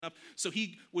up. So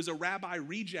he was a rabbi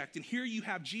reject. And here you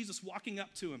have Jesus walking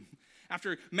up to him.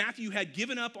 After Matthew had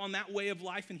given up on that way of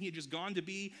life and he had just gone to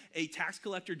be a tax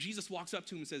collector, Jesus walks up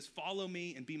to him and says, "Follow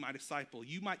me and be my disciple."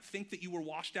 You might think that you were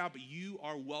washed out, but you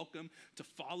are welcome to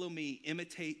follow me,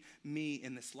 imitate me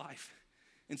in this life.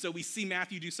 And so we see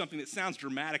Matthew do something that sounds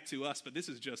dramatic to us, but this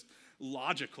is just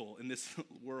logical in this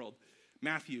world.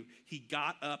 Matthew, he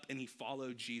got up and he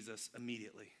followed Jesus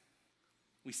immediately.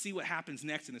 We see what happens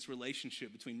next in this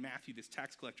relationship between Matthew, this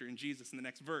tax collector, and Jesus in the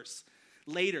next verse.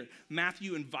 Later,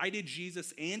 Matthew invited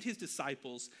Jesus and his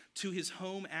disciples to his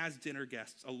home as dinner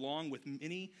guests, along with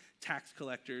many tax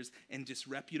collectors and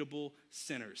disreputable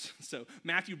sinners. So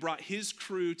Matthew brought his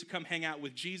crew to come hang out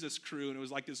with Jesus' crew, and it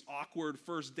was like this awkward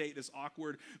first date, this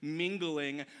awkward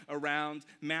mingling around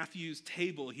Matthew's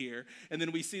table here. And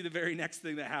then we see the very next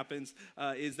thing that happens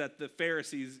is that the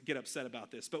Pharisees get upset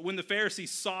about this. But when the Pharisees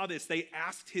saw this, they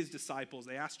asked his disciples,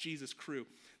 they asked Jesus' crew,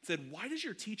 said, "Why does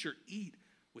your teacher eat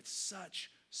with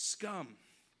such scum?"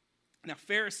 Now,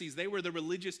 Pharisees, they were the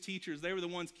religious teachers. They were the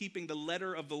ones keeping the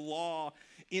letter of the law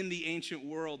in the ancient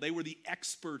world. They were the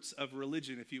experts of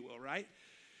religion, if you will, right?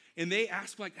 And they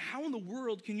asked, like, how in the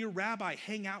world can your rabbi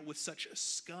hang out with such a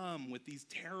scum, with these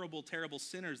terrible, terrible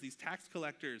sinners, these tax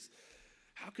collectors?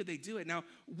 How could they do it? Now,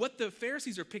 what the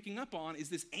Pharisees are picking up on is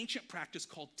this ancient practice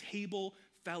called table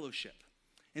fellowship.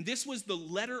 And this was the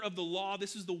letter of the law.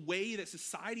 This is the way that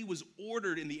society was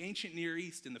ordered in the ancient Near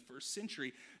East in the first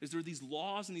century, is there were these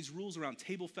laws and these rules around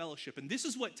table fellowship. And this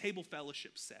is what table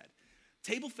fellowship said.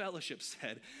 Table fellowship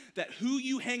said that who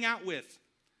you hang out with,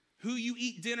 who you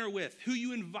eat dinner with, who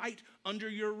you invite under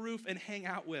your roof and hang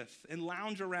out with and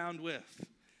lounge around with,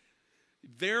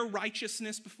 their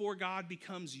righteousness before God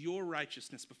becomes your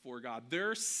righteousness before God.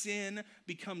 Their sin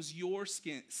becomes your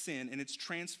sin, and it's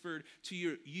transferred to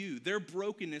you. Their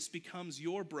brokenness becomes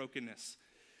your brokenness.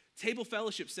 Table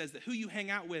fellowship says that who you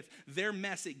hang out with, their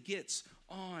mess, it gets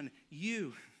on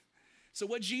you. So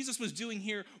what Jesus was doing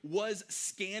here was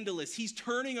scandalous. He's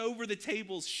turning over the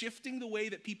tables, shifting the way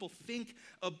that people think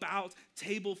about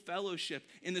table fellowship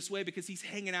in this way because he's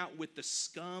hanging out with the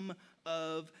scum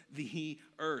of the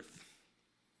earth.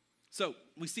 So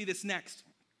we see this next.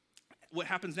 What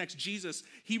happens next? Jesus,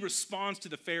 he responds to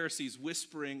the Pharisees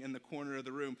whispering in the corner of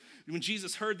the room. When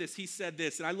Jesus heard this, he said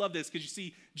this, and I love this because you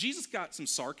see, Jesus got some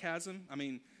sarcasm. I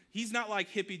mean, he's not like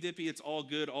hippy dippy, it's all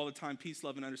good all the time, peace,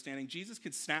 love, and understanding. Jesus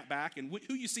could snap back, and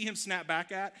who you see him snap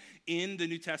back at in the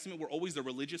New Testament were always the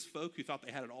religious folk who thought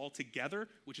they had it all together,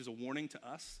 which is a warning to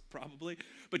us, probably.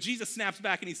 But Jesus snaps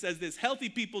back and he says this, "Healthy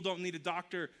people don't need a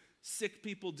doctor, sick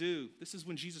people do." This is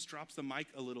when Jesus drops the mic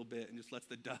a little bit and just lets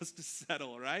the dust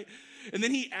settle, right? And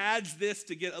then he adds this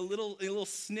to get a little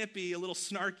snippy, a little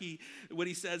snarky, what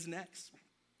he says next.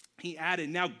 He added,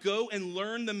 "Now go and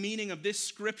learn the meaning of this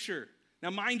scripture." Now,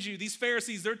 mind you, these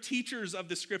Pharisees, they're teachers of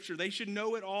the scripture. They should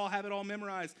know it all, have it all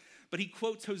memorized. But he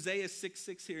quotes Hosea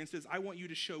 6:6 here and says, "I want you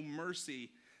to show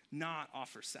mercy, not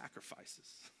offer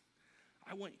sacrifices."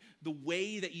 I want the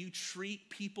way that you treat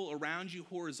people around you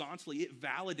horizontally, it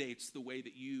validates the way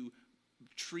that you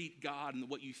treat God and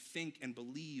what you think and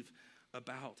believe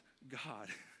about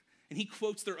God. And he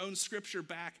quotes their own scripture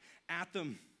back at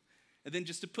them. And then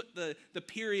just to put the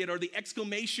period or the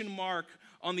exclamation mark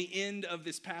on the end of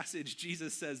this passage,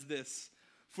 Jesus says this,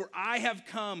 "For I have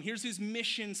come," here's his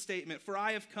mission statement, "for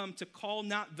I have come to call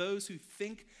not those who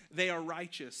think they are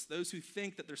righteous, those who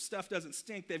think that their stuff doesn't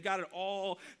stink, they've got it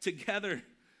all together.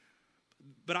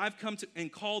 But I've come to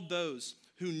and called those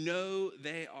who know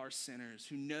they are sinners,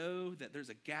 who know that there's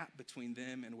a gap between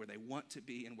them and where they want to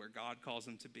be and where God calls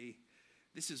them to be.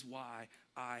 This is why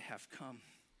I have come."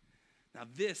 Now,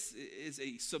 this is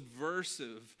a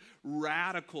subversive,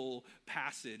 radical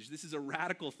passage. This is a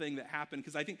radical thing that happened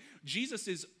because I think Jesus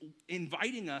is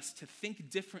inviting us to think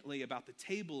differently about the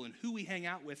table and who we hang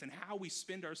out with and how we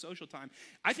spend our social time.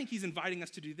 I think he's inviting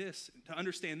us to do this, to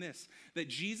understand this, that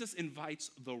Jesus invites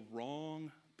the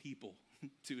wrong people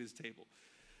to his table.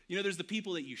 You know, there's the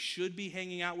people that you should be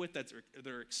hanging out with,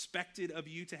 they're expected of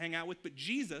you to hang out with, but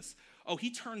Jesus,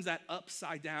 he turns that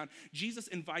upside down. Jesus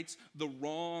invites the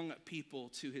wrong people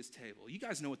to his table. You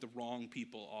guys know what the wrong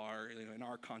people are in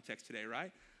our context today,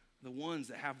 right? The ones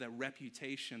that have that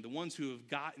reputation, the ones who have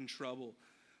gotten in trouble,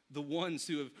 the ones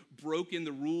who have broken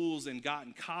the rules and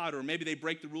gotten caught, or maybe they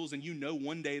break the rules and you know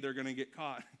one day they're going to get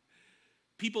caught.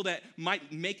 People that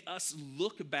might make us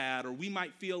look bad, or we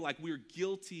might feel like we're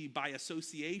guilty by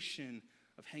association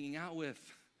of hanging out with.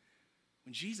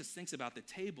 When Jesus thinks about the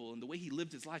table and the way he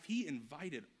lived his life, he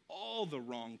invited all the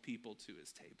wrong people to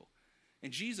his table.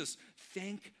 And Jesus,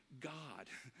 thank God,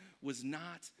 was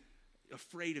not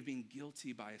afraid of being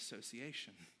guilty by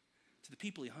association. To to the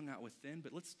people he hung out with then,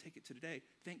 but let's take it to today.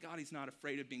 Thank God he's not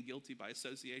afraid of being guilty by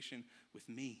association with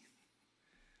me,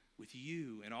 with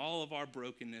you, and all of our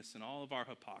brokenness and all of our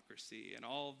hypocrisy and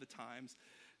all of the times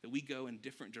that we go in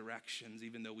different directions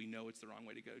even though we know it's the wrong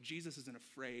way to go. Jesus isn't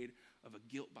afraid of a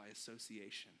guilt by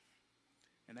association.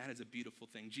 And that is a beautiful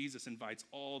thing. Jesus invites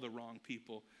all the wrong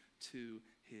people to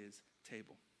his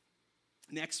table.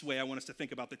 Next way I want us to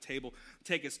think about the table,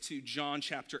 take us to John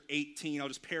chapter 18. I'll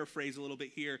just paraphrase a little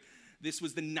bit here. This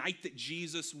was the night that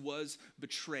Jesus was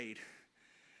betrayed.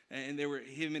 And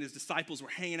him and his disciples were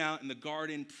hanging out in the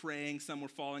garden praying. Some were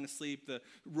falling asleep. The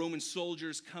Roman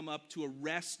soldiers come up to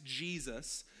arrest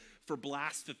Jesus for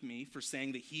blasphemy, for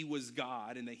saying that he was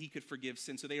God and that he could forgive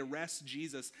sin. So they arrest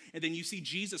Jesus. And then you see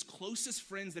Jesus' closest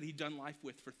friends that he'd done life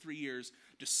with for 3 years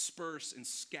disperse and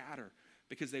scatter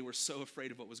because they were so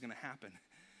afraid of what was going to happen.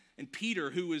 And Peter,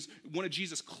 who was one of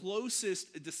Jesus'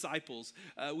 closest disciples,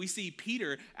 we see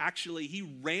Peter, actually, he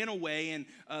ran away. And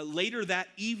later that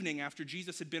evening, after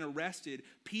Jesus had been arrested,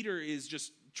 Peter is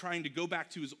just trying to go back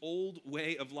to his old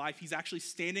way of life. He's actually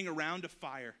standing around a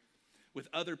fire with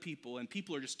other people. And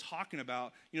people are just talking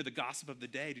about, the gossip of the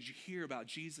day. Did you hear about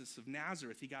Jesus of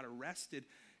Nazareth? He got arrested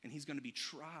and he's going to be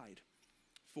tried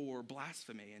for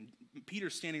blasphemy. And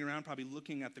Peter's standing around probably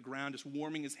looking at the ground, just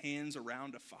warming his hands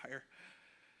around a fire.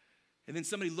 And then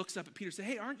somebody looks up at Peter and says,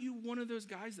 hey, aren't you one of those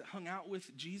guys that hung out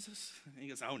with Jesus? And he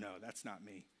goes, oh no, that's not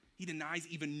me. He denies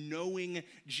even knowing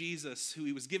Jesus, who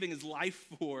he was giving his life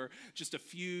for just a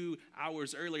few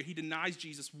hours earlier. He denies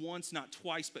Jesus once, not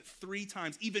twice, but 3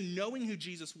 times, even knowing who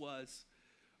Jesus was,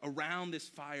 around this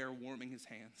fire warming his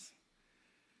hands.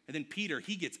 And then Peter,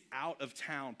 he gets out of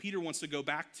town. Peter wants to go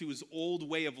back to his old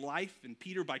way of life, and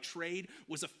Peter by trade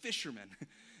was a fisherman.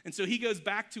 And so he goes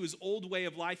back to his old way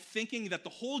of life, thinking that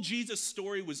the whole Jesus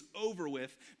story was over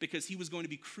with because he was going to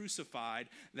be crucified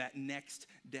that next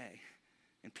day.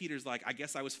 And Peter's like, I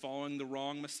guess I was following the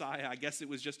wrong Messiah. I guess it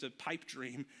was just a pipe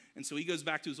dream. And so he goes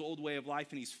back to his old way of life,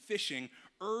 and he's fishing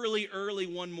early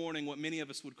one morning, what many of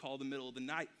us would call the middle of the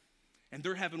night. And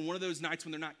they're having one of those nights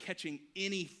when they're not catching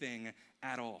anything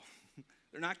at all.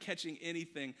 They're not catching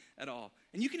anything at all.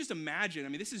 And you can just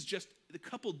imagine, this is just a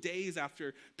couple days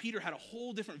after Peter had a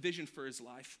whole different vision for his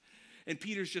life. And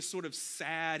Peter's just sort of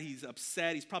sad. He's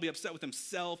upset. He's probably upset with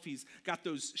himself. He's got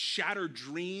those shattered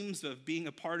dreams of being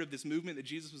a part of this movement that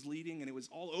Jesus was leading, and it was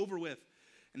all over with.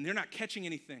 And they're not catching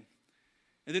anything.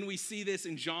 And then we see this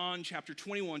in John chapter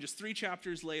 21, just 3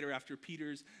 chapters later after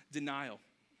Peter's denial.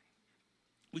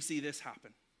 We see this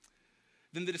happen.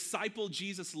 Then the disciple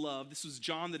Jesus loved, this was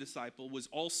John the disciple, was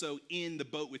also in the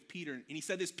boat with Peter. And he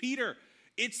said this, Peter,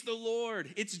 it's the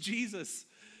Lord, it's Jesus.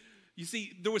 You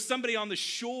see, there was somebody on the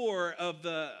shore of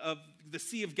the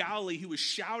Sea of Galilee who was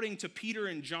shouting to Peter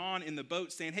and John in the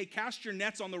boat saying, hey, cast your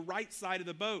nets on the right side of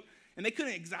the boat. And they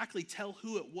couldn't exactly tell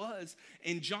who it was.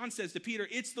 And John says to Peter,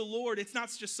 it's the Lord. It's not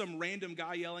just some random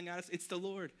guy yelling at us, it's the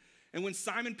Lord. And when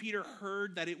Simon Peter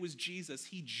heard that it was Jesus,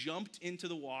 he jumped into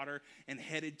the water and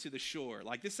headed to the shore.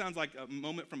 Like, this sounds like a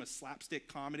moment from a slapstick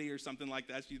comedy or something like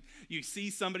that. You see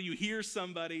somebody, you hear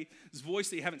somebody's voice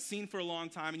that you haven't seen for a long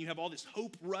time, and you have all this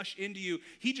hope rush into you.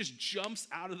 He just jumps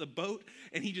out of the boat,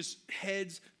 and he just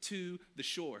heads to the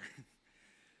shore.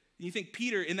 And you think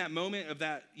Peter, in that moment of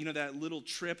that, that little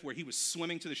trip where he was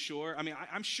swimming to the shore,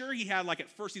 I'm sure he had, at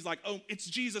first he's like, oh, it's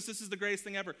Jesus, this is the greatest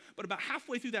thing ever. But about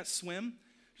halfway through that swim,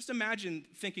 just imagine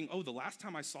thinking, oh, the last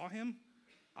time I saw him,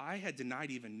 I had denied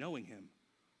even knowing him.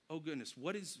 Oh goodness,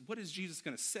 what is Jesus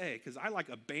going to say? Because I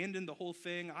abandoned the whole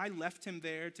thing. I left him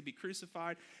there to be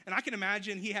crucified. And I can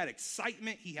imagine he had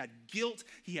excitement, he had guilt,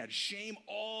 he had shame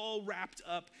all wrapped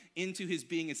up into his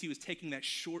being as he was taking that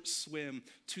short swim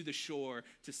to the shore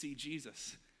to see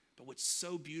Jesus. But what's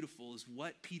so beautiful is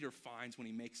what Peter finds when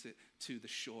he makes it to the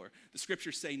shore. The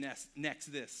scriptures say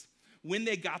next this. When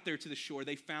they got there to the shore,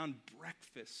 they found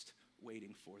breakfast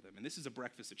waiting for them. And this is a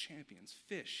breakfast of champions.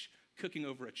 Fish cooking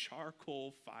over a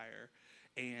charcoal fire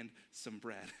and some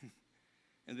bread.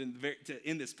 And then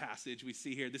in this passage, we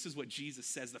see here, this is what Jesus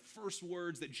says. The first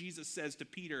words that Jesus says to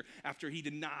Peter after he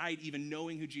denied even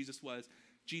knowing who Jesus was.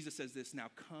 Jesus says this, now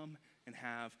come and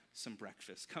have some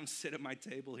breakfast. Come sit at my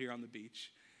table here on the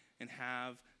beach and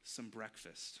have some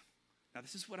breakfast. Now,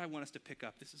 this is what I want us to pick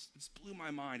up. This blew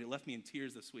my mind. It left me in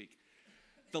tears this week.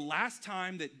 The last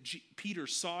time that Peter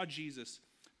saw Jesus,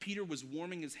 Peter was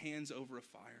warming his hands over a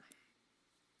fire,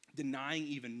 denying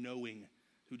even knowing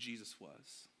who Jesus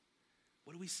was.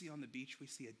 What do we see on the beach? We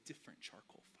see a different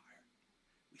charcoal fire.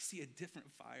 We see a different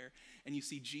fire, and you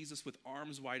see Jesus with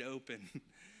arms wide open,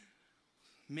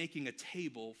 making a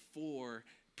table for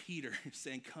Peter,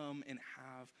 saying, come and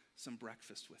have some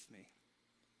breakfast with me.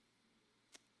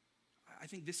 I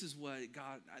think this is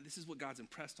what God's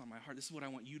impressed on my heart. This is what I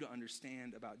want you to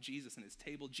understand about Jesus and his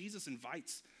table. Jesus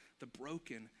invites the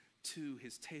broken to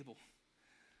his table.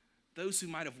 Those who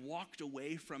might have walked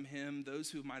away from him, those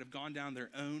who might have gone down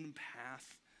their own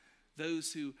path,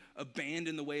 those who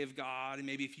abandoned the way of God, and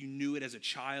maybe if you knew it as a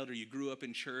child or you grew up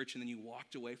in church and then you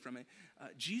walked away from it,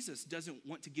 Jesus doesn't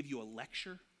want to give you a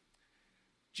lecture.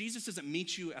 Jesus doesn't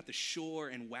meet you at the shore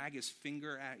and wag his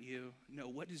finger at you. No,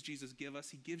 what does Jesus give us?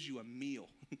 He gives you a meal.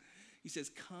 He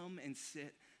says, come and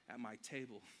sit at my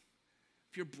table.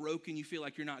 If you're broken, you feel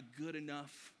like you're not good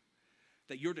enough,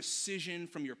 that your decision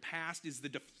from your past is the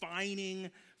defining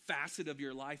facet of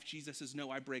your life, Jesus says, no,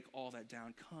 I break all that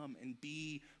down. Come and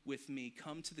be with me.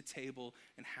 Come to the table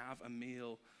and have a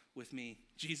meal with me.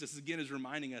 Jesus, again, is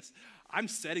reminding us, I'm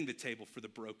setting the table for the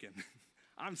broken.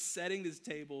 I'm setting this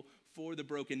table for the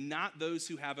broken, not those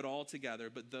who have it all together,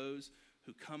 but those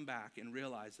who come back and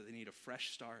realize that they need a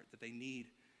fresh start, that they need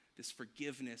this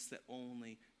forgiveness that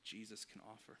only Jesus can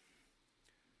offer.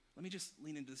 Let me just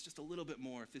lean into this just a little bit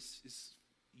more if this is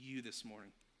you this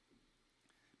morning.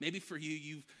 Maybe for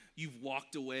you, you've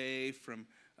walked away from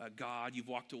God, you've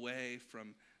walked away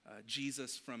from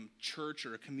Jesus, from church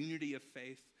or a community of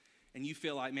faith, and you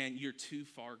feel like, man, you're too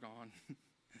far gone,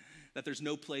 that there's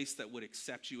no place that would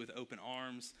accept you with open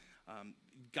arms.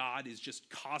 God is just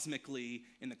cosmically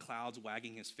in the clouds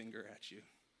wagging his finger at you.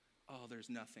 Oh, there's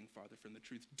nothing farther from the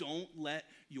truth. Don't let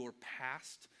your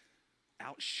past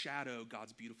outshadow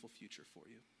God's beautiful future for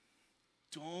you.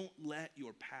 Don't let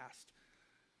your past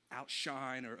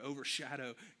outshine or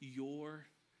overshadow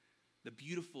the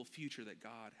beautiful future that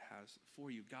God has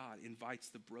for you. God invites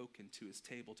the broken to his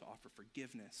table to offer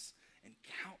forgiveness and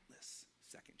countless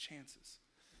second chances.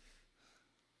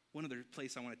 One other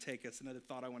place I want to take us, another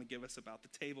thought I want to give us about the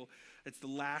table. It's the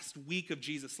last week of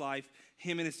Jesus' life.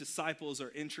 Him and his disciples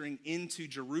are entering into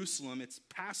Jerusalem. It's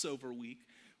Passover week,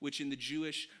 which in the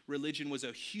Jewish religion was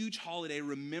a huge holiday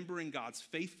remembering God's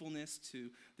faithfulness to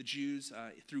the Jews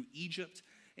through Egypt.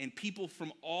 And people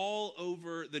from all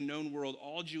over the known world,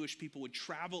 all Jewish people, would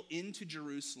travel into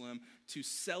Jerusalem to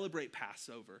celebrate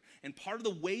Passover. And part of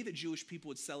the way that Jewish people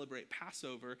would celebrate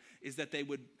Passover is that they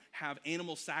would have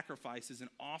animal sacrifices and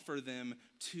offer them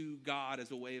to God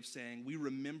as a way of saying, we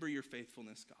remember your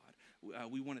faithfulness, God.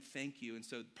 We want to thank you. And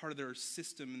so part of their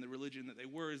system and the religion that they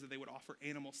were is that they would offer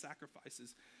animal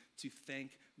sacrifices to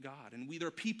thank God. And there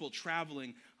are people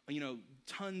traveling,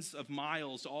 tons of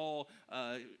miles, all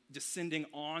descending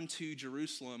onto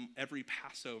Jerusalem every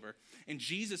Passover. And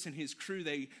Jesus and his crew,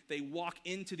 they walk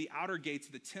into the outer gates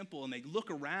of the temple and they look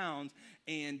around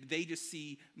and they just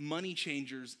see money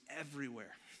changers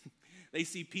everywhere. They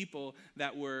see people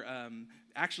that were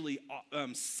actually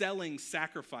selling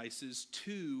sacrifices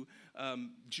to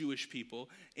Jewish people,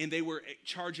 and they were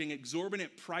charging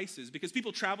exorbitant prices because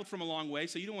people traveled from a long way,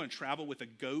 so you don't want to travel with a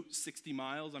goat 60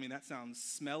 miles. I mean, that sounds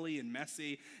smelly and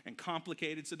messy and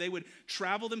complicated. So they would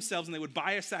travel themselves, and they would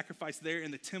buy a sacrifice there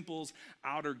in the temple's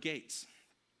outer gates.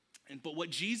 But what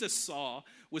Jesus saw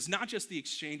was not just the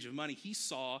exchange of money. He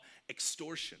saw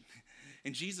extortion.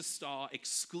 And Jesus saw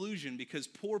exclusion because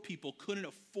poor people couldn't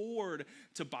afford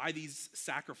to buy these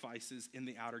sacrifices in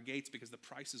the outer gates because the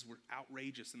prices were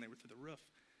outrageous and they were through the roof.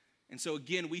 And so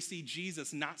again, we see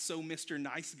Jesus, not so Mr.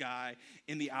 Nice Guy,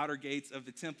 in the outer gates of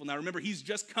the temple. Now remember, he's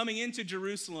just coming into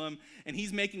Jerusalem and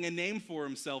he's making a name for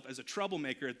himself as a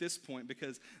troublemaker at this point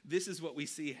because this is what we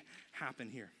see happen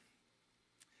here.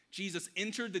 Jesus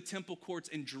entered the temple courts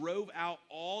and drove out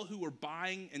all who were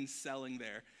buying and selling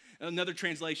there. Another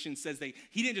translation says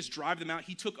he didn't just drive them out,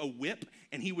 he took a whip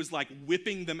and he was like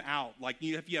whipping them out. Like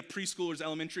if you have preschoolers,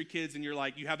 elementary kids, and you're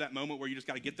like, you have that moment where you just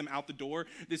got to get them out the door.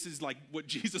 This is like what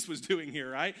Jesus was doing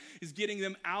here, right? He's getting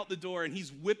them out the door and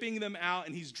he's whipping them out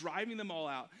and he's driving them all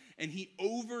out. And he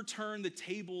overturned the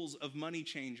tables of money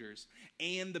changers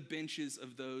and the benches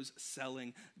of those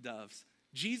selling doves.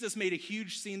 Jesus made a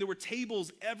huge scene. There were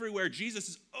tables everywhere. Jesus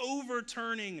is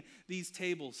overturning these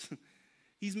tables.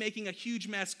 He's making a huge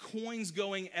mess, coins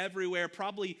going everywhere,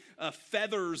 probably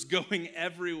feathers going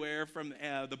everywhere from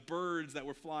the birds that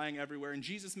were flying everywhere. And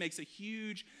Jesus makes a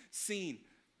huge scene.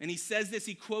 And he says this,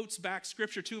 he quotes back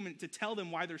scripture to them to tell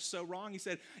them why they're so wrong. He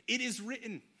said, "It is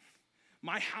written,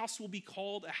 my house will be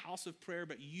called a house of prayer,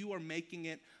 but you are making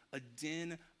it a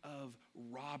den of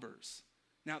robbers."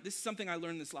 Now, this is something I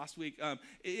learned this last week.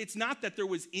 It's not that there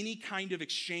was any kind of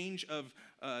exchange of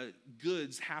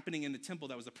goods happening in the temple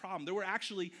that was a problem. There were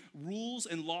actually rules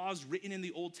and laws written in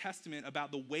the Old Testament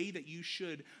about the way that you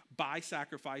should buy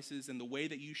sacrifices and the way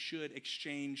that you should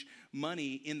exchange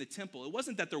money in the temple. It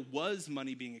wasn't that there was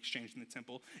money being exchanged in the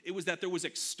temple. It was that there was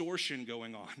extortion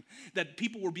going on, that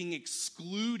people were being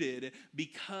excluded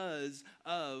because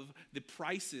of the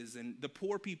prices, and the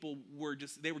poor people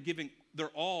they were giving their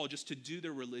all just to do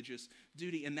their religious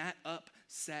duty, and that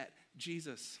upset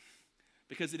Jesus,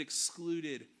 because it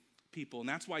excluded people. And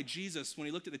that's why Jesus, when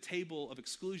he looked at the table of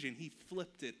exclusion, he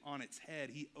flipped it on its head.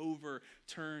 He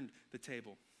overturned the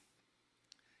table.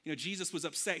 You know, Jesus was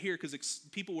upset here because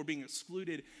people were being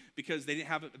excluded because they didn't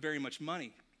have very much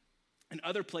money. In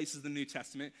other places in the New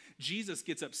Testament, Jesus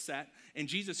gets upset, and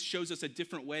Jesus shows us a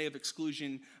different way of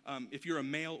exclusion if you're a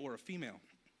male or a female.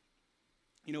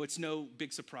 You know, it's no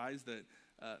big surprise that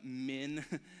men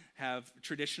have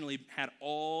traditionally had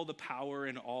all the power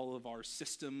in all of our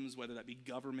systems, whether that be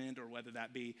government or whether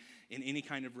that be in any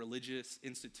kind of religious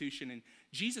institution. And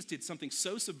Jesus did something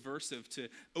so subversive to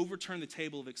overturn the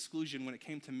table of exclusion when it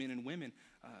came to men and women.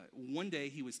 One day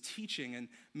he was teaching, and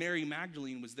Mary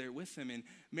Magdalene was there with him. And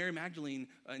Mary Magdalene,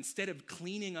 instead of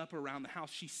cleaning up around the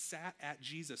house, she sat at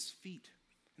Jesus' feet.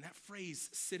 And that phrase,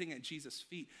 sitting at Jesus'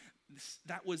 feet,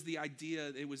 that was the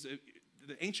idea. It was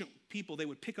the ancient people, they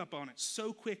would pick up on it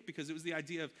so quick because it was the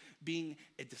idea of being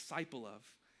a disciple of.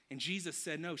 And Jesus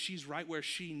said, no, she's right where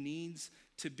she needs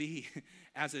to be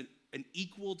as an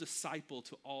equal disciple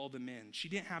to all the men. She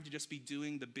didn't have to just be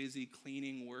doing the busy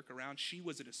cleaning work around. She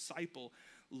was a disciple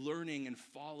learning and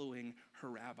following her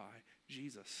rabbi,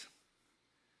 Jesus.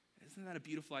 Isn't that a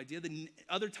beautiful idea? The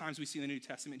other times we see in the New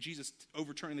Testament, Jesus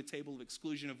overturning the table of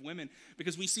exclusion of women,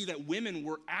 because we see that women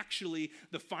were actually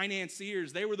the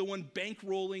financiers. They were the one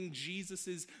bankrolling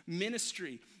Jesus's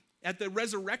ministry. At the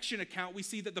resurrection account, we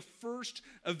see that the first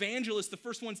evangelists, the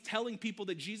first ones telling people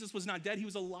that Jesus was not dead, he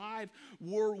was alive,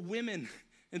 were women.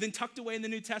 And then tucked away in the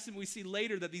New Testament, we see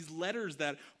later that these letters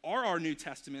that are our New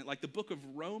Testament, like the book of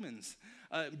Romans,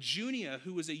 Junia,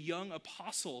 who was a young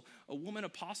apostle, a woman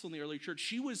apostle in the early church,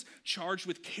 she was charged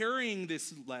with carrying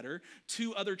this letter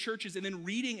to other churches and then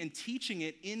reading and teaching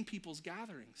it in people's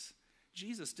gatherings.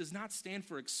 Jesus does not stand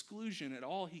for exclusion at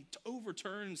all. He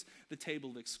overturns the table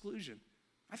of exclusion.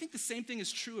 I think the same thing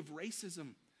is true of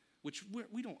racism, which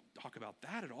we don't talk about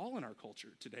that at all in our culture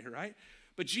today, right?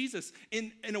 But Jesus,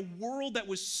 in a world that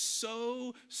was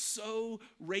so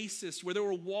racist, where there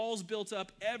were walls built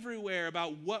up everywhere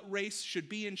about what race should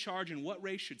be in charge and what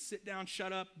race should sit down,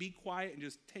 shut up, be quiet, and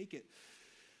just take it,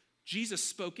 Jesus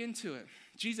spoke into it.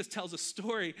 Jesus tells a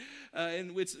story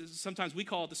in which sometimes we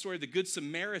call it the story of the Good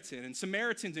Samaritan. And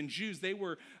Samaritans and Jews, they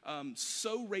were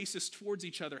so racist towards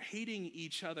each other, hating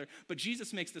each other. But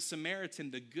Jesus makes the Samaritan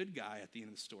the good guy at the end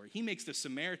of the story. He makes the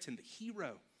Samaritan the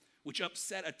hero, which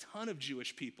upset a ton of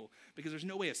Jewish people because there's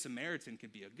no way a Samaritan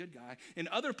could be a good guy. In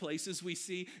other places, we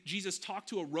see Jesus talk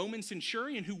to a Roman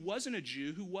centurion who wasn't a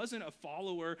Jew, who wasn't a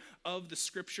follower of the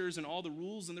scriptures and all the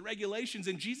rules and the regulations.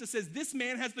 And Jesus says, this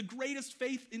man has the greatest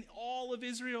faith in all of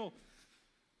Israel.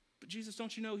 But Jesus,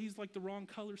 don't you know he's like the wrong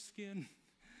color skin?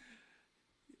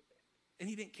 And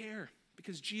he didn't care,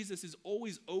 because Jesus is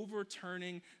always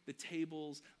overturning the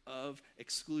tables of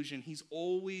exclusion. He's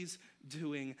always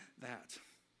doing that.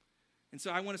 And so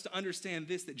I want us to understand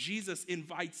this, that Jesus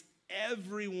invites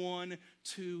everyone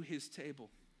to his table.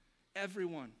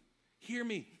 Everyone. Hear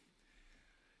me.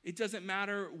 It doesn't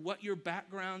matter what your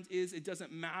background is. It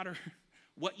doesn't matter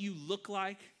what you look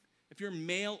like. If you're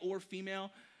male or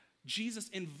female, Jesus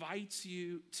invites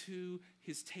you to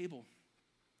his table.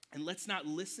 And let's not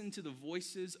listen to the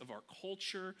voices of our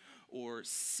culture or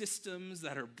systems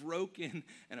that are broken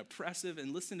and oppressive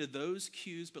and listen to those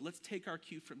cues, but let's take our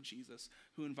cue from Jesus,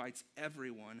 who invites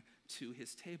everyone to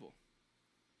his table.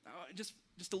 Now, just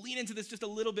to lean into this just a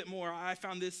little bit more, I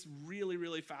found this really,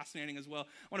 really fascinating as well.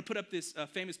 I want to put up this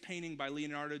famous painting by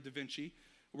Leonardo da Vinci.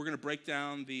 We're going to break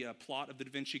down the plot of the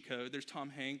Da Vinci Code. There's Tom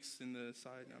Hanks in the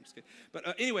side. No, I'm just kidding.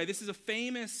 But anyway, this is a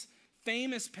famous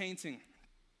painting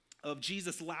of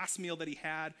Jesus' last meal that he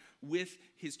had with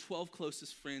his 12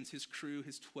 closest friends, his crew,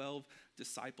 his 12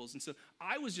 disciples. And so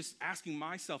I was just asking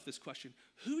myself this question: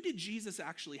 who did Jesus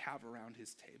actually have around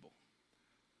his table?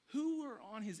 Who were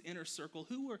on his inner circle?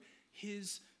 Who were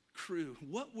his crew?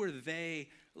 What were they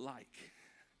like?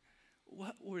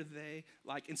 What were they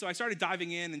like? And so I started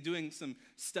diving in and doing some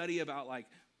study about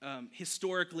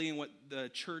historically and what the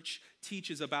church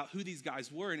teaches about who these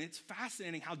guys were. And it's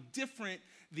fascinating how different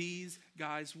these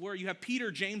guys were. You have Peter,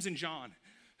 James, and John,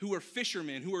 who were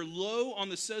fishermen, who were low on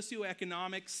the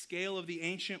socioeconomic scale of the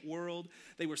ancient world.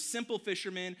 They were simple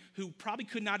fishermen who probably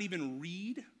could not even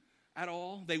read. at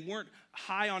all. They weren't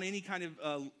high on any kind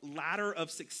of ladder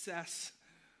of success,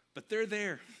 but they're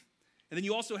there. And then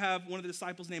you also have one of the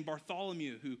disciples named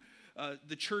Bartholomew, who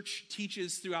the church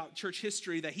teaches throughout church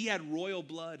history that he had royal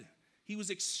blood. He was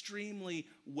extremely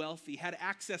wealthy, had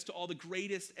access to all the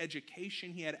greatest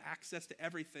education. He had access to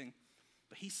everything.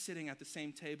 But he's sitting at the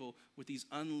same table with these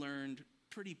unlearned,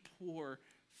 pretty poor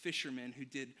fishermen who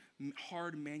did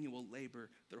hard manual labor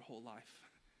their whole life.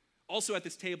 Also at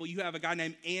this table, you have a guy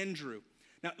named Andrew.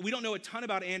 Now, we don't know a ton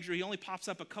about Andrew. He only pops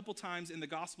up a couple times in the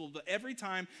gospel, but every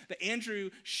time that Andrew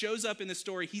shows up in the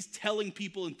story, he's telling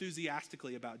people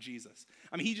enthusiastically about Jesus.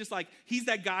 I mean, he's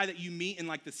that guy that you meet and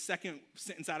like the second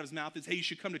sentence out of his mouth is, hey, you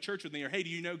should come to church with me, or hey,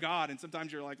 do you know God? And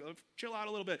sometimes you're like, oh, chill out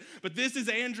a little bit. But this is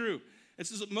Andrew.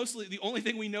 This is mostly the only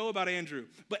thing we know about Andrew.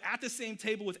 But at the same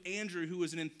table with Andrew, who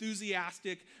was an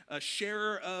enthusiastic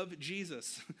sharer of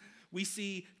Jesus, we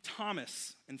see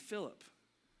Thomas and Philip.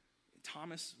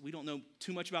 Thomas, we don't know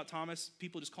too much about Thomas.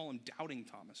 People just call him Doubting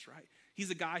Thomas, right?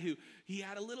 He's a guy who he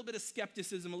had a little bit of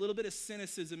skepticism, a little bit of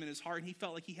cynicism in his heart, and he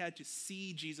felt like he had to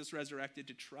see Jesus resurrected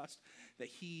to trust that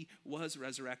he was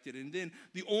resurrected. And then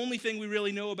the only thing we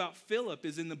really know about Philip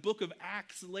is in the book of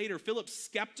Acts later. Philip's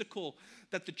skeptical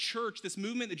that the church, this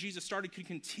movement that Jesus started, could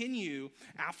continue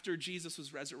after Jesus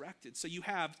was resurrected. So you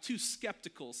have two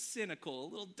skeptical, cynical, a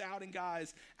little doubting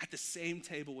guys at the same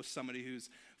table with somebody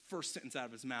who's first sentence out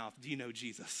of his mouth, do you know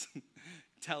Jesus?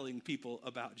 Telling people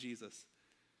about Jesus.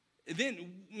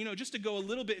 Then, just to go a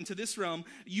little bit into this realm,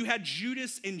 you had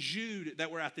Judas and Jude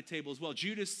that were at the table as well.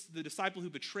 Judas, the disciple who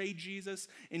betrayed Jesus,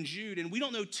 and Jude. And we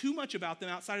don't know too much about them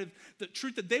outside of the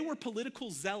truth that they were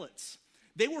political zealots.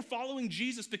 They were following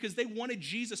Jesus because they wanted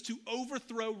Jesus to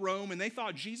overthrow Rome, and they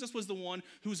thought Jesus was the one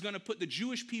who was going to put the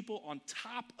Jewish people on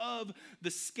top of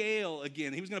the scale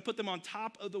again. He was going to put them on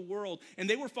top of the world, and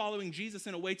they were following Jesus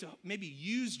in a way to maybe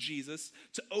use Jesus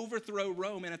to overthrow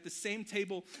Rome. And at the same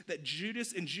table that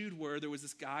Judas and Jude were, there was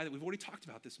this guy that we've already talked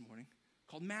about this morning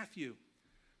called Matthew,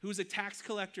 who was a tax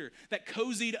collector that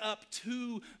cozied up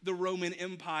to the Roman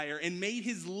Empire and made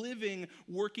his living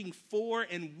working for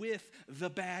and with the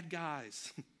bad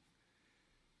guys.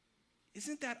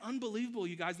 Isn't that unbelievable,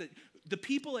 you guys, that the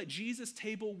people at Jesus'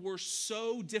 table were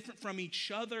so different from each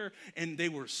other, and they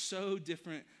were so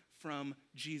different from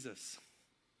Jesus?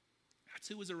 That's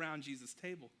who was around Jesus'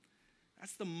 table.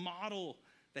 That's the model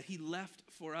that he left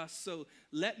for us. So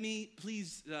let me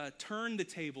please turn the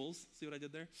tables. See what I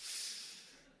did there?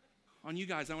 On you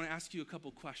guys, I want to ask you a couple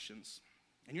questions.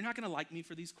 And you're not going to like me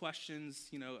for these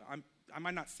questions. I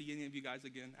might not see any of you guys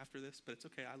again after this, but it's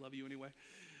okay. I love you anyway.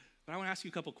 But I want to ask you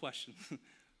a couple questions.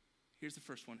 Here's the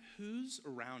first one. Who's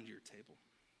around your table?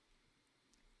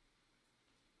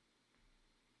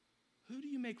 Who do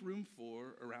you make room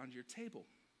for around your table?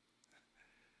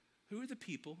 Who are the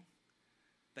people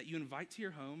that you invite to your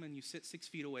home and you sit 6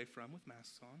 feet away from with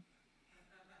masks on?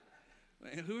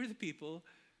 And who are the people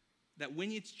that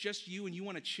when it's just you and you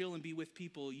want to chill and be with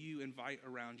people, you invite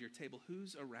around your table?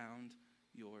 Who's around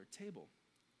your table?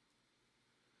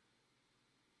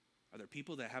 Are there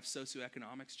people that have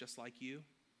socioeconomics just like you?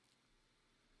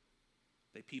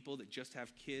 Are they people that just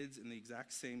have kids in the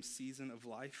exact same season of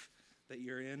life that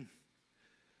you're in?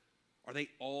 Are they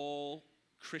all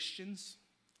Christians?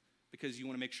 Because you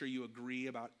want to make sure you agree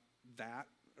about that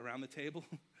around the table?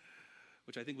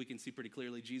 Which I think we can see pretty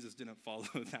clearly Jesus didn't follow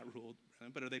that rule.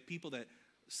 But are they people that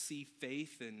see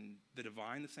faith and the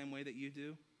divine the same way that you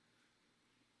do?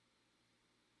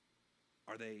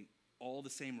 Are they all the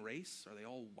same race? Are they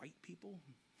all white people?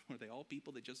 Are they all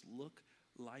people that just look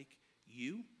like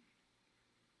you?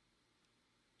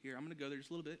 Here, I'm going to go there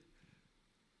just a little bit.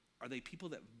 Are they people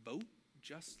that vote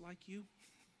just like you?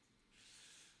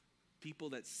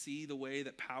 People that see the way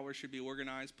that power should be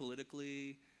organized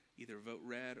politically, either vote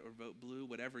red or vote blue,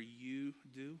 whatever you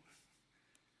do.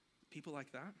 People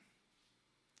like that.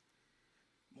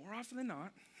 More often than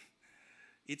not,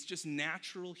 it's just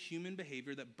natural human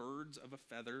behavior that birds of a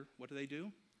feather, what do?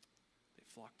 They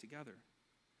flock together.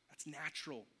 That's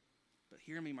natural. But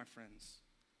hear me, my friends,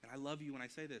 and I love you when I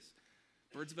say this.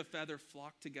 Birds of a feather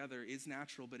flock together is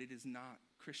natural, but it is not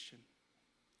Christian.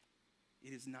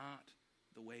 It is not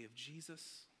the way of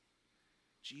Jesus.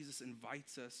 Jesus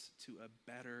invites us to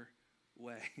a better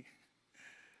way.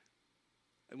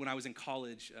 When I was in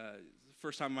college, the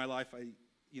first time in my life I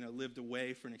lived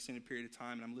away for an extended period of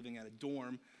time, and I'm living at a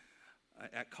dorm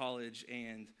at college,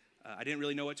 and I didn't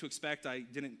really know what to expect. I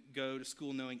didn't go to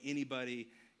school knowing anybody,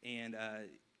 and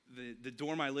the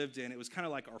dorm I lived in, it was kind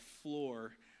of like our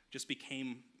floor just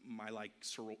became my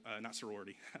not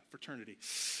sorority, fraternity.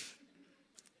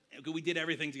 we did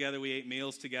everything together. We ate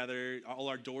meals together. All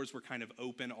our doors were kind of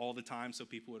open all the time, so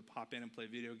people would pop in and play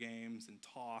video games and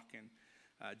talk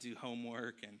and do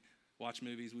homework and watch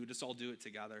movies. We would just all do it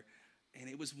together. And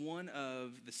it was one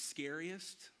of the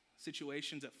scariest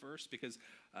situations at first because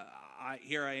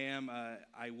here I am.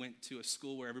 I went to a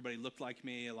school where everybody looked like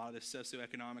me. A lot of the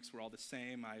socioeconomics were all the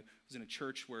same. I was in a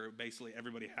church where basically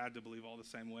everybody had to believe all the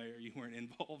same way or you weren't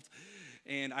involved.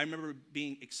 And I remember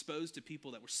being exposed to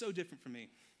people that were so different from me.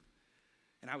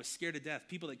 And I was scared to death.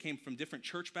 People that came from different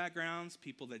church backgrounds,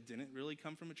 people that didn't really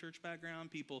come from a church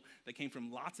background, people that came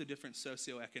from lots of different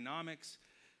socioeconomics,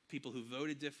 people who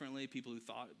voted differently, people who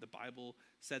thought the Bible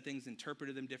said things,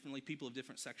 interpreted them differently, people of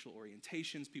different sexual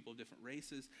orientations, people of different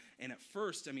races. And at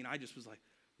first, I just was like,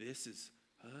 this is,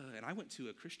 and I went to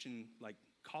a Christian,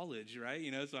 college, right?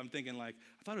 So I'm thinking, I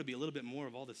thought it would be a little bit more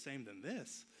of all the same than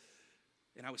this.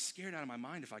 And I was scared out of my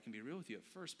mind, if I can be real with you at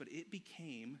first, but it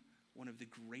became one of the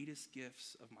greatest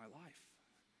gifts of my life.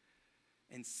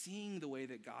 And seeing the way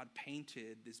that God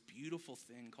painted this beautiful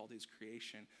thing called his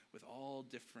creation with all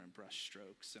different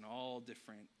brushstrokes and all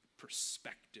different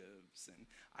perspectives and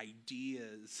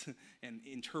ideas and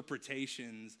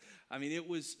interpretations. It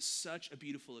was such a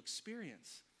beautiful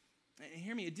experience. And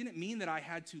hear me, it didn't mean that I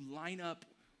had to line up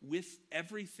with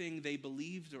everything they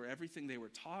believed or everything they were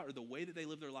taught or the way that they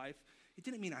lived their life. It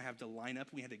didn't mean I had to line up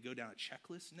and we had to go down a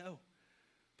checklist. No.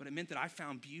 But it meant that I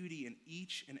found beauty in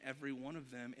each and every one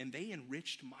of them, and they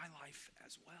enriched my life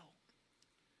as well.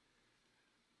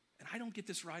 And I don't get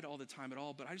this right all the time at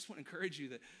all, but I just want to encourage you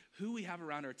that who we have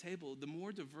around our table, the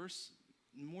more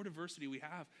diversity we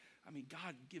have,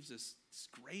 God gives us this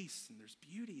grace and there's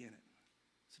beauty in it.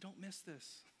 So don't miss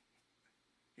this.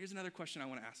 Here's another question I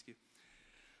want to ask you.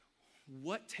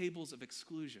 What tables of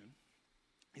exclusion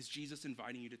is Jesus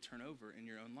inviting you to turn over in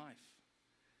your own life?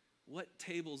 What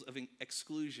tables of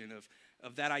exclusion,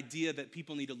 of that idea that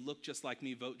people need to look just like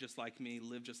me, vote just like me,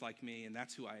 live just like me, and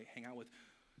that's who I hang out with?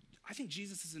 I think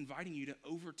Jesus is inviting you to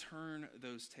overturn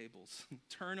those tables.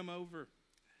 Turn them over.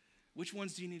 Which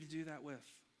ones do you need to do that with?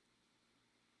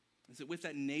 Is it with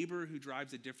that neighbor who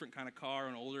drives a different kind of car,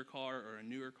 an older car or a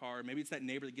newer car? Maybe it's that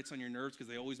neighbor that gets on your nerves because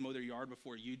they always mow their yard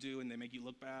before you do and they make you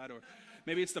look bad. Or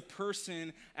maybe it's the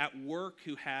person at work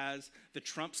who has the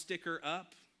Trump sticker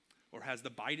up or has the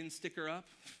Biden sticker up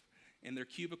in their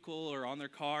cubicle or on their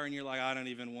car, and you're like, I don't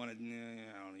even want to.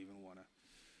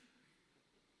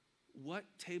 What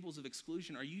tables of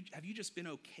exclusion have you just been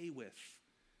okay with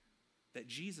that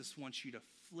Jesus wants you to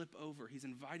flip over? He's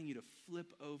inviting you to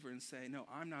flip over and say, no,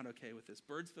 I'm not okay with this.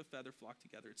 Birds of a feather flock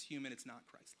together. It's human. It's not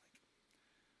Christ-like.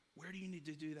 Where do you need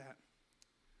to do that?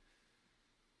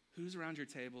 Who's around your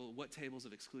table? What tables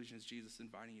of exclusion is Jesus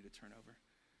inviting you to turn over?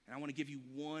 And I want to give you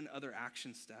one other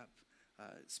action step,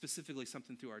 specifically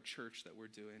something through our church that we're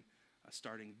doing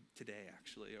starting today,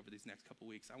 actually, over these next couple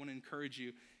weeks. I want to encourage you,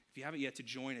 if you haven't yet, to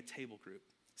join a table group.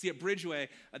 See, at Bridgeway,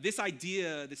 this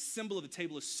idea, this symbol of the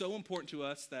table is so important to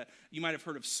us that you might have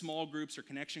heard of small groups or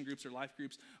connection groups or life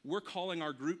groups. We're calling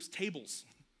our groups tables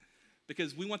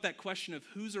because we want that question of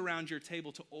who's around your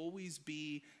table to always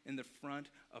be in the front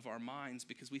of our minds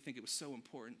because we think it was so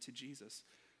important to Jesus.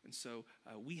 And so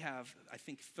we have, I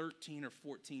think, 13 or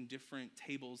 14 different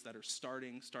tables that are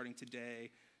starting today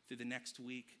through the next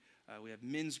week. We have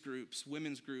men's groups,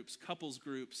 women's groups, and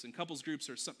couples groups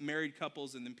are some married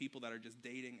couples and then people that are just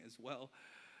dating as well.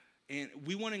 And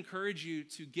we want to encourage you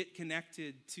to get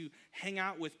connected, to hang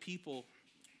out with people,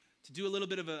 to do a little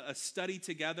bit of a study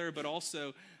together, but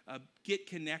also get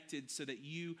connected so that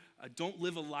you don't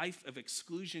live a life of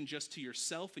exclusion just to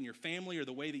yourself and your family or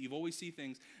the way that you've always seen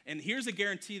things. And here's a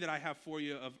guarantee that I have for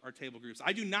you of our table groups.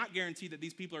 I do not guarantee that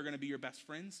these people are going to be your best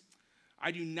friends. I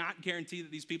do not guarantee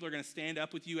that these people are going to stand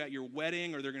up with you at your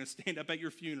wedding or they're going to stand up at your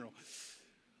funeral.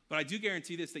 But I do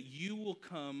guarantee this, that you will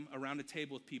come around a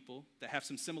table with people that have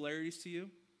some similarities to you.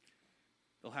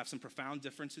 They'll have some profound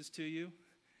differences to you.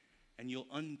 And you'll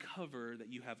uncover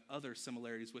that you have other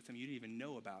similarities with them you didn't even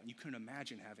know about. And you couldn't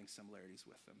imagine having similarities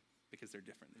with them because they're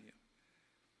different than you.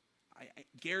 I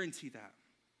guarantee that.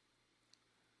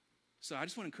 So I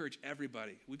just want to encourage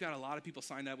everybody. We've got a lot of people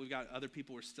signed up. We've got other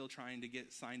people we're still trying to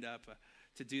get signed up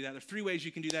to do that. There are 3 ways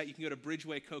you can do that. You can go to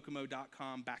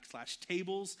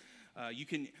bridgewaykokomo.com/tables. You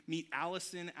can meet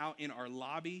Allison out in our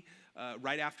lobby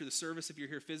right after the service if you're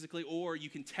here physically, or you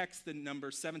can text the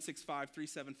number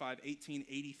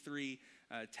 765-375-1883.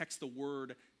 Text the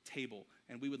word table,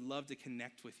 and we would love to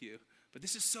connect with you. But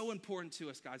this is so important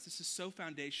to us, guys. This is so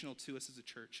foundational to us as a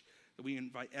church that we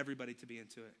invite everybody to be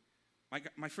into it.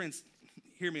 My friends,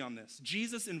 hear me on this.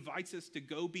 Jesus invites us to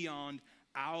go beyond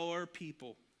our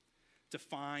people to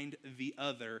find the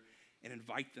other and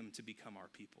invite them to become our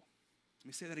people. Let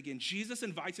me say that again. Jesus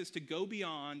invites us to go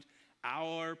beyond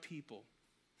our people,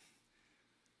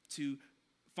 to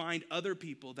find other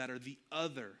people that are the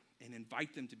other and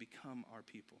invite them to become our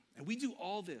people. And we do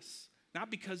all this, not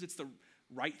because it's the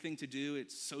right thing to do,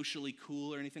 it's socially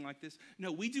cool or anything like this.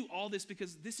 No, we do all this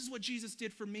because this is what Jesus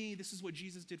did for me. This is what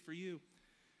Jesus did for you.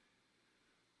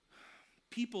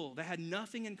 People that had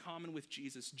nothing in common with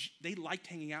Jesus, they liked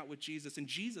hanging out with Jesus, and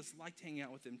Jesus liked hanging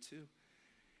out with them too.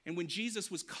 And when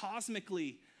Jesus was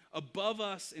cosmically above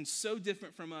us and so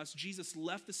different from us, Jesus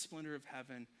left the splendor of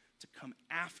heaven to come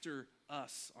after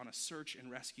us on a search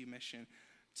and rescue mission,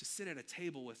 to sit at a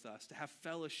table with us, to have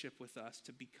fellowship with us,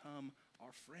 to become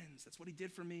our friends. That's what he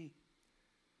did for me.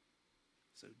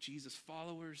 So Jesus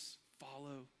followers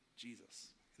follow Jesus,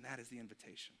 and that is the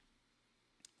invitation.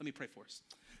 Let me pray for us.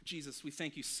 Jesus, we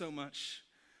thank you so much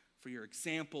for your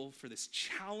example, for this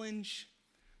challenge,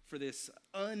 for this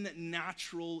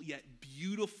unnatural yet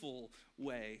beautiful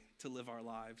way to live our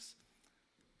lives,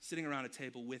 sitting around a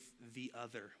table with the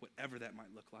other, whatever that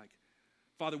might look like.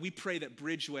 Father, we pray that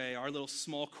Bridgeway, our little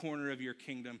small corner of your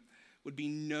kingdom, would be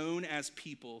known as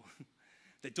people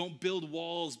that don't build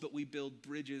walls, but we build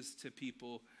bridges to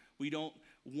people. We don't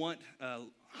want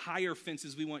higher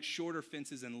fences, we want shorter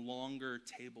fences and longer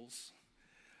tables.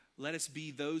 Let us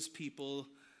be those people,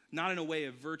 not in a way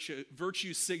of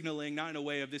virtue signaling, not in a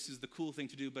way of this is the cool thing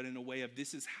to do, but in a way of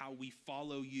this is how we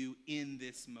follow you in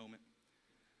this moment.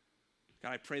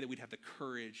 God, I pray that we'd have the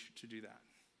courage to do that.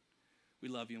 We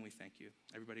love you and we thank you.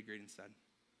 Everybody agreed and said,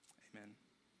 amen.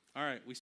 All right.